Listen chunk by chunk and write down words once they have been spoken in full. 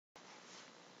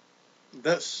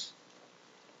This,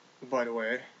 by the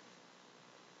way,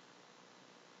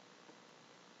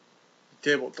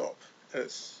 tabletop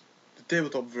is the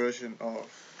tabletop version of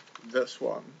this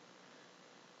one,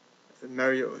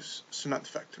 Mario's Cement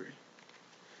Factory.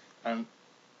 And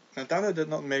Nintendo did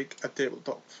not make a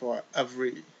tabletop for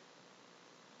every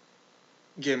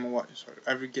Game & Watch,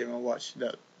 every Game & Watch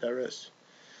that there is.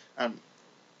 And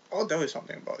I'll tell you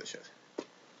something about this shit.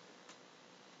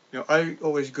 You know, I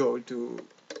always go to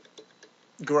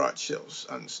garage sales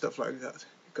and stuff like that,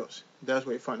 because that's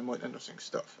where you find the most interesting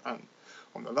stuff. And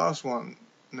on the last one,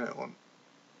 on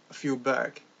a few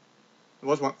back, there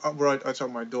was one right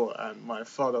outside my door, and my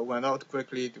father went out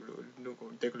quickly to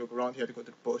take a look around. He had to go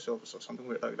to the post office or something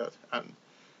weird like that. And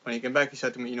when he came back, he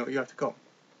said to me, you have to come.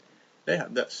 They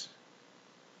had this.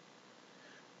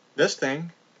 This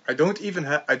thing, I don't even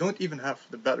have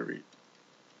the battery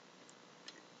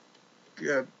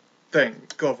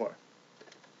cover.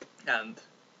 And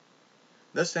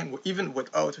this thing, even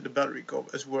without the battery cover,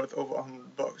 is worth over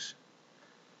 $100.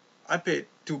 I paid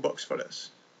 $2 for this.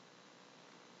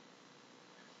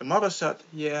 The mother said,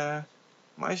 yeah,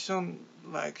 my son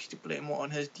likes to play more on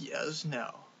his DS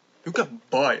now. You can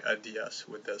buy a DS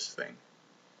with this thing.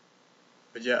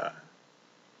 But yeah,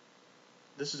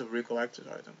 this is a real collector's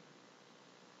item.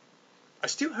 I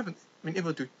still haven't been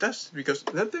able to test it because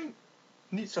that thing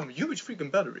needs some huge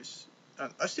freaking batteries.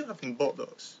 And I still haven't bought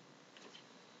those.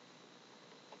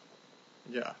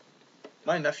 Yeah.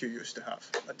 My nephew used to have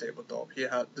a tabletop. He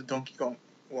had the Donkey Kong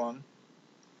one.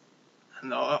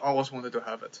 And I always wanted to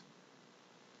have it.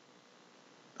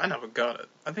 I never got it.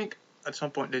 I think at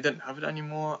some point they didn't have it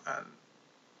anymore, and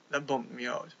that bummed me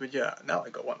out. But yeah, now I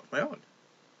got one of my own.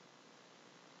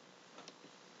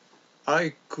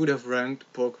 I could have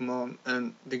ranked Pokemon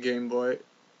and the Game Boy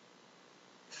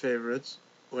favorites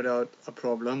without a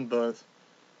problem, but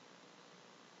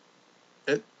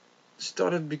it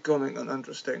started becoming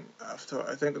uninteresting after,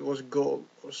 I think it was Gold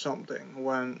or something,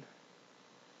 when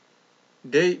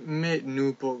they made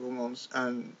new Pokemons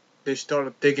and they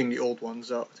started taking the old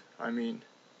ones out. I mean,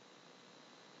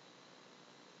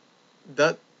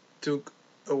 that took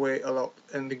away a lot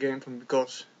in the game from,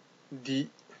 because the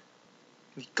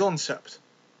concept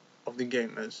of the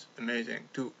game is amazing.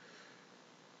 To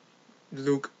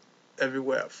look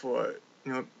everywhere for,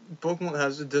 Pokemon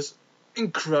has this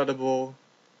incredible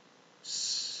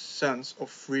sense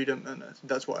of freedom in it.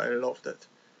 That's why I loved it.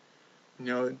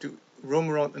 To roam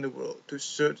around in the world, to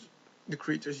search the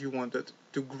creatures you wanted,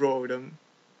 to grow them,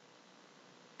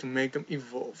 to make them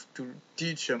evolve, to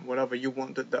teach them whatever you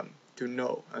wanted them to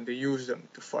know, and to use them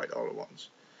to fight all at once.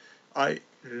 I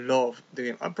loved the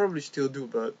game. I probably still do,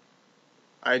 but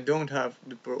I don't have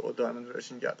the Pearl or Diamond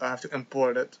version yet. I have to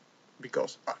import it,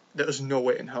 because there is no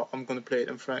way in hell I'm gonna play it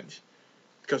in French,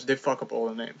 because they fuck up all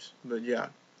the names. But yeah,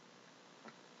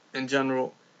 in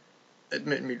general, it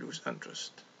made me lose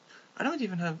interest. I don't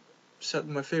even have set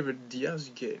my favorite DS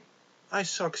game. I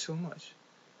suck so much.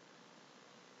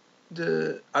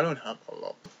 I don't have a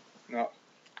lot. No.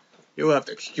 You'll have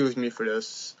to excuse me for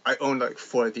this. I own like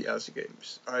 4 DS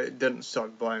games. I didn't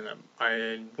start buying them.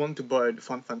 I want to buy the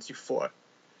Final Fantasy 4.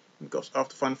 Because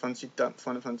after Final Fantasy X,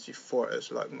 Final Fantasy 4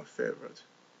 is like my favorite.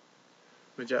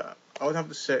 But yeah, I would have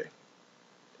to say,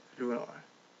 Lunar.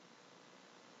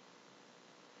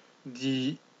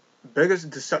 The biggest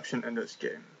deception in this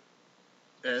game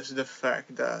is the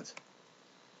fact that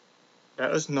there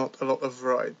is not a lot of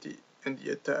variety in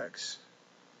the attacks.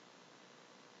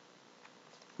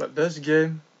 But this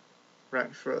game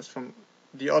ranks first. From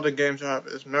the other games I have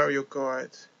is Mario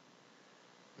Kart,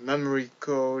 Memory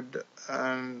Code,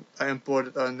 and I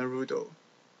imported Naruto.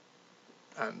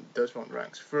 And this one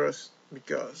ranks first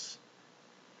because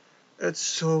it's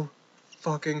so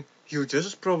fucking huge. This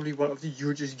is probably one of the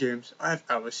hugest games I've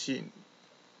ever seen.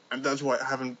 And that's why I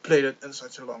haven't played it in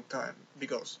such a long time.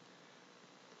 Because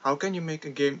how can you make a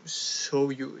game so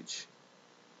huge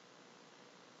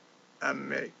and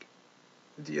make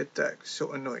the attack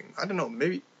so annoying? I don't know,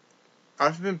 maybe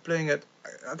I've been playing it,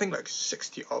 I think like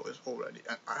 60 hours already,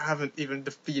 and I haven't even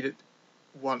defeated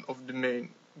one of the main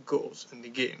goals in the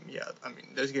game yet. I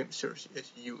mean, this game seriously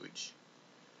is huge.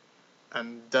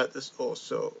 And that is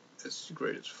also its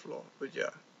greatest flaw. But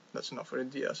yeah, that's enough for the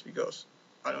DS, because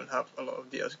I don't have a lot of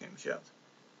DS games yet.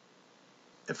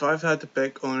 If I've had to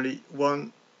pick only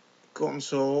one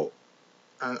console,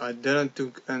 and I didn't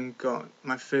took in account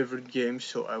my favorite games,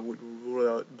 so I would rule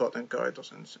out button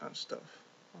characters and stuff.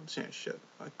 I'm saying shit,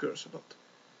 I curse a lot.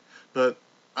 But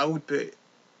I would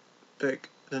pick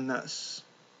the NES,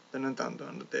 the Nintendo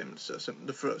Entertainment System,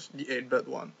 the first, the 8-bit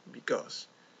one, because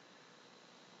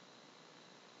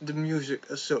the music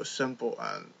is so simple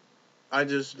and I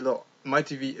just love, my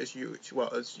TV is huge. Well,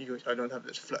 it's huge. I don't have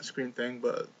this flat screen thing,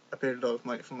 but I paid a lot of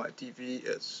money for my TV.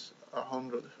 It's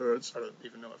 100 hertz. I don't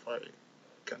even know if I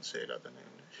can say that in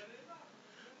English.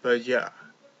 But yeah,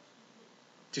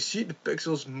 to see the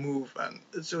pixels move, and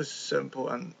it's so simple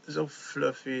and so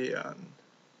fluffy, and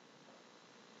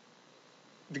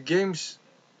the games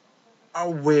are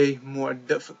way more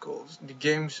difficult. The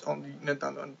games on the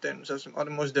Nintendo system are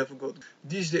the most difficult.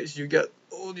 These days you get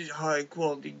all these high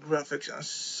quality graphics and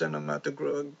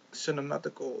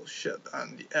cinematical shit,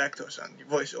 and the actors and the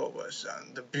voiceovers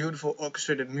and the beautiful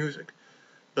orchestrated music,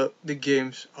 but the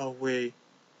games are way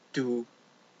too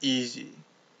easy.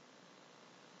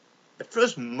 The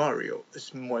first Mario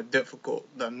is more difficult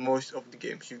than most of the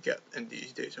games you get in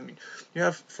these days. I mean, you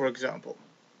have, for example,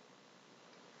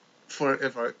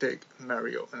 if I take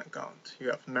Mario in account, you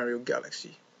have Mario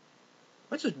Galaxy,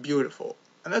 which is beautiful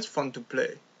and that's fun to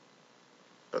play,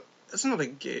 but it's not a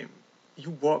game.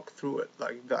 You walk through it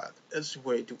like that. It's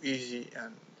way too easy,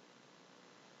 and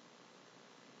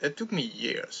it took me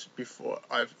years before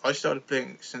I started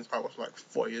playing since I was like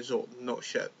 4 years old. No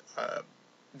shit.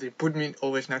 They put me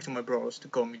always next to my brothers to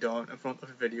calm me down in front of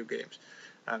video games,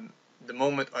 and the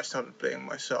moment I started playing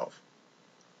myself,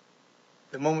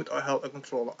 the moment I held a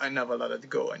controller, I never let it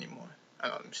go anymore,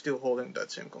 and I'm still holding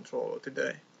that same controller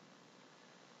today.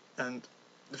 And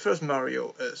the first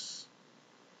Mario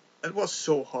it was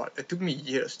so hard. It took me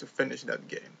years to finish that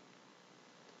game.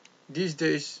 These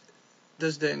days,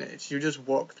 this day and age, you just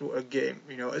walk through a game,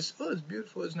 it's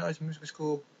beautiful, it's nice, music is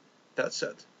cool, that's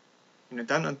it. In a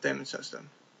Nintendo Entertainment System,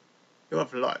 you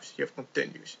have lives, you have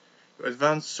continues. You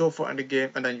advance so far in the game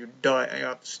and then you die and you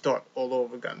have to start all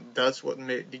over again. That's what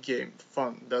made the game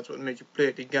fun. That's what made you play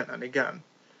it again and again.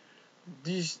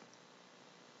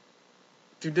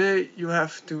 Today you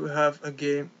have to have a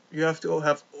game, you have to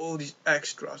have all these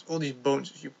extras, all these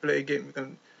bonuses. You play a game, you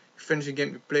can finish a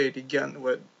game, you play it again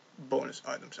with bonus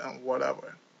items and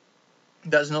whatever.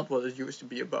 That's not what it used to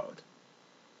be about.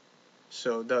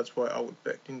 So that's why I would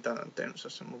pick Nintendo Entertainment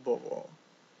System above all.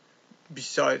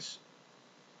 Besides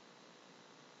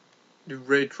the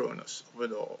retroness of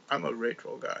it all. I'm a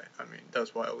retro guy. I mean,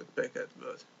 that's why I would pick it,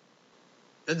 but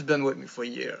it's been with me for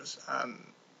years, and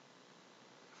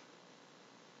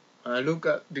when I look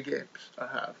at the games I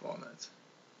have on it,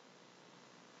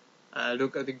 and I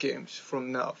look at the games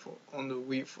from now on the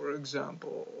Wii, for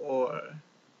example, or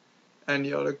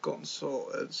any other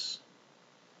console, it's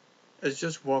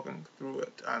just walking through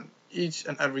it, and each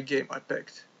and every game I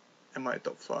picked in my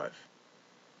top 5,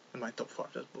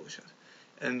 that's bullshit,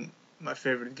 and my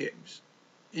favorite games,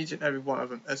 each and every one of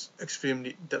them is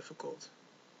extremely difficult.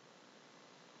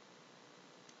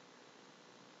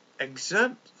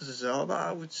 Except Zelda,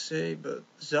 I would say, but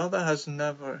Zelda has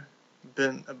never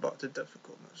been about the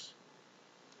difficultness.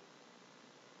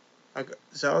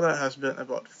 Zelda has been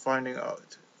about finding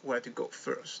out where to go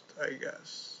first, I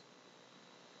guess.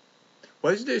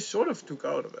 Which they sort of took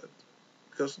out of it.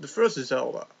 Because the first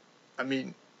Zelda, I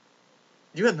mean,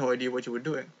 you had no idea what you were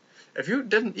doing. If you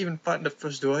didn't even find the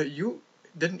first door, you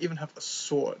didn't even have a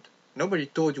sword. Nobody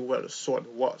told you where the sword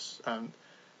was, and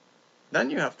then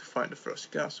you have to find the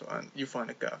first castle, and you find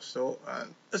a castle,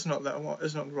 and it's not that one,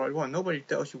 it's not the right one. Nobody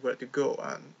tells you where to go,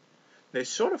 and they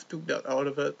sort of took that out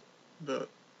of it, but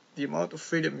the amount of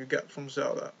freedom you get from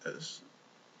Zelda is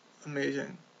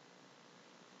amazing.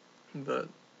 But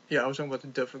yeah, I was talking about the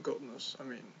difficultness. I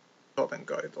mean, Golden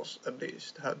Kaitos at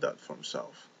least had that for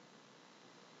himself.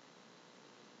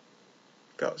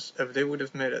 Because if they would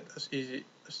have made it as easy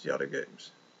as the other games,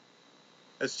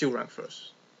 it's still ranked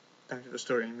first. Thanks to the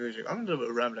story and music. I'm a little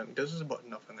bit rambling. This is about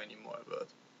nothing anymore, but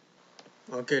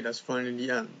okay, that's finally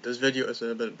the end. This video is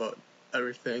a bit about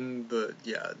everything, but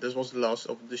yeah, this was the last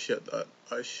of the shit that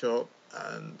I shot,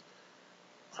 and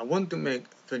I want to make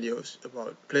videos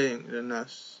about playing the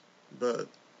NES, but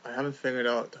I haven't figured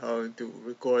out how to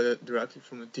record it directly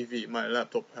from the TV. My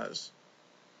laptop has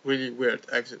really weird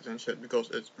exits and shit because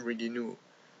it's really new.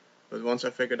 But once I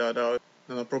figure that out,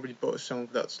 then I'll probably post some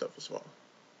of that stuff as well.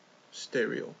 Stay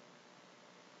real.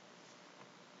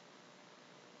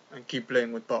 And keep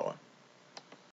playing with power.